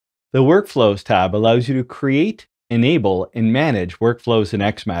The Workflows tab allows you to create, enable, and manage workflows in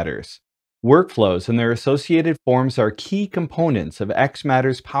xMatters. Workflows and their associated forms are key components of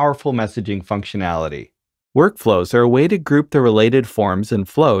xMatters' powerful messaging functionality. Workflows are a way to group the related forms and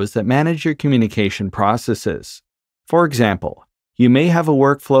flows that manage your communication processes. For example, you may have a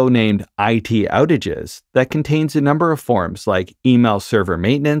workflow named IT outages that contains a number of forms like email server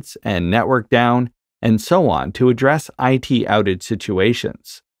maintenance and network down, and so on to address IT outage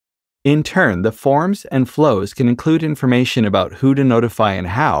situations. In turn, the forms and flows can include information about who to notify and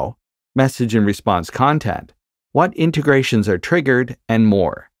how, message and response content, what integrations are triggered, and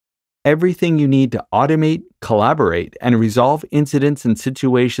more. Everything you need to automate, collaborate, and resolve incidents and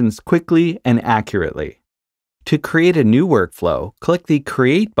situations quickly and accurately. To create a new workflow, click the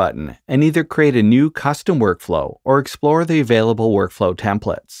Create button and either create a new custom workflow or explore the available workflow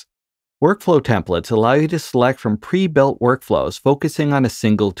templates. Workflow templates allow you to select from pre-built workflows focusing on a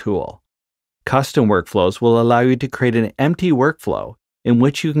single tool. Custom workflows will allow you to create an empty workflow in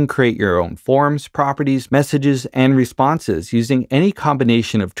which you can create your own forms, properties, messages, and responses using any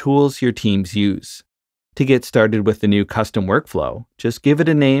combination of tools your teams use. To get started with the new custom workflow, just give it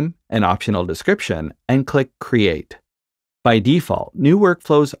a name, an optional description, and click Create. By default, new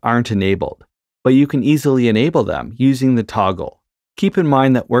workflows aren't enabled, but you can easily enable them using the toggle. Keep in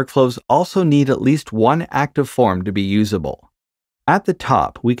mind that workflows also need at least one active form to be usable. At the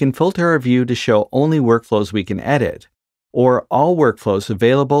top, we can filter our view to show only workflows we can edit, or all workflows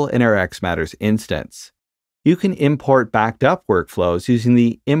available in our xMatters instance. You can import backed up workflows using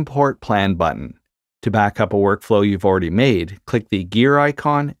the Import Plan button. To back up a workflow you've already made, click the gear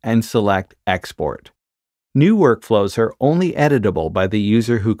icon and select Export. New workflows are only editable by the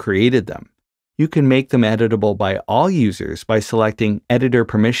user who created them. You can make them editable by all users by selecting Editor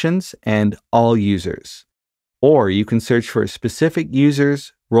Permissions and All Users. Or you can search for specific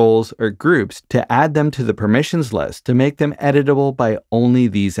users, roles, or groups to add them to the permissions list to make them editable by only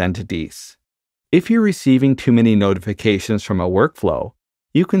these entities. If you're receiving too many notifications from a workflow,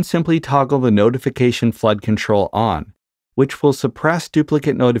 you can simply toggle the notification flood control on, which will suppress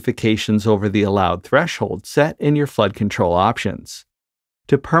duplicate notifications over the allowed threshold set in your flood control options.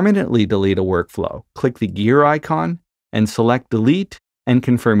 To permanently delete a workflow, click the gear icon and select Delete and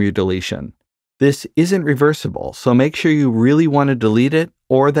confirm your deletion. This isn't reversible, so make sure you really want to delete it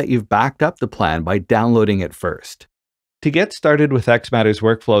or that you've backed up the plan by downloading it first. To get started with xMatters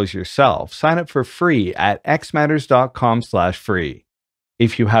workflows yourself, sign up for free at xmatters.com/free.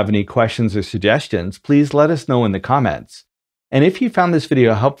 If you have any questions or suggestions, please let us know in the comments. And if you found this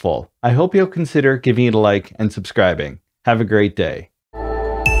video helpful, I hope you'll consider giving it a like and subscribing. Have a great day.